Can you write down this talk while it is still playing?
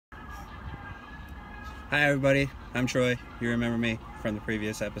Hi everybody, I'm Troy. You remember me from the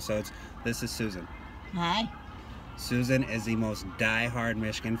previous episodes. This is Susan. Hi. Susan is the most die-hard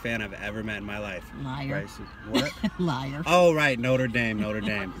Michigan fan I've ever met in my life. Liar. Right, what? Liar. Oh right, Notre Dame. You got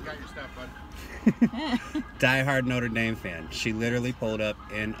your stuff, bud. Die-hard Notre Dame fan. She literally pulled up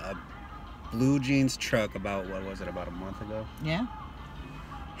in a blue jeans truck about, what was it, about a month ago? Yeah.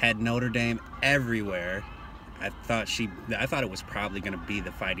 Had Notre Dame everywhere. I thought it was probably going to be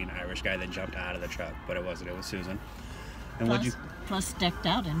the Fighting Irish guy that jumped out of the truck, but it wasn't. It was Susan. And Plus decked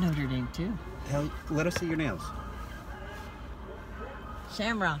out in Notre Dame too. Hell, let us see your nails.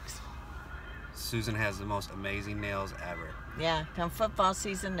 Shamrocks. Susan has the most amazing nails ever. Yeah, come football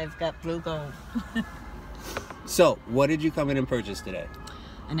season, they've got blue gold. So, what did you come in and purchase today?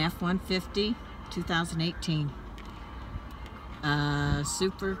 An F-150, 2018.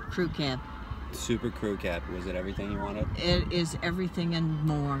 Super crew cab. Super crew cab. Was it everything you wanted? It is everything and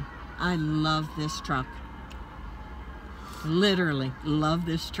more. I love this truck. Literally love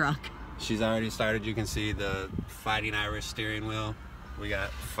this truck. She's already started. You can see the Fighting Irish steering wheel. We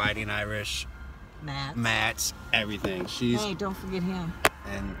got Fighting Irish mats, everything. Hey, don't forget him.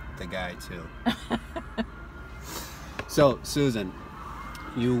 And the guy too. So, Susan,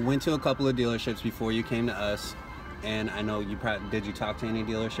 you went to a couple of dealerships before you came to us. And I know you did you talk to any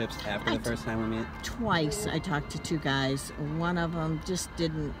dealerships after the first time we met? Twice I talked to two guys. One of them just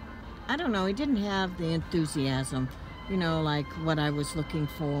didn't, I don't know, he didn't have the enthusiasm, you know, like what I was looking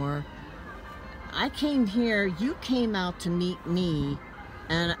for. I came here, you came out to meet me,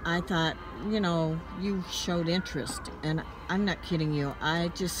 and I thought, you know, you showed interest. And I'm not kidding you.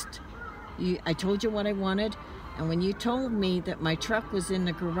 I told you what I wanted. And when you told me that my truck was in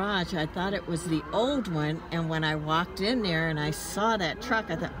the garage, I thought it was the old one. And when I walked in there and I saw that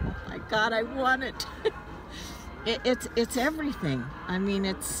truck, I thought, oh my God, I want it. It's everything. I mean,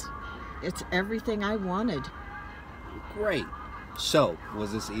 it's everything I wanted. Great. So,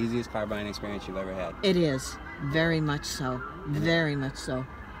 was this the easiest car buying experience you've ever had? It is. Very much so. Very much so.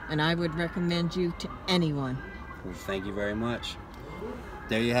 And I would recommend you to anyone. Well, thank you very much.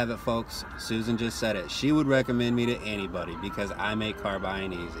 There you have it, folks. Susan just said it. She would recommend me to anybody because I make car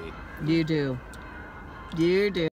buying easy. You do. You do.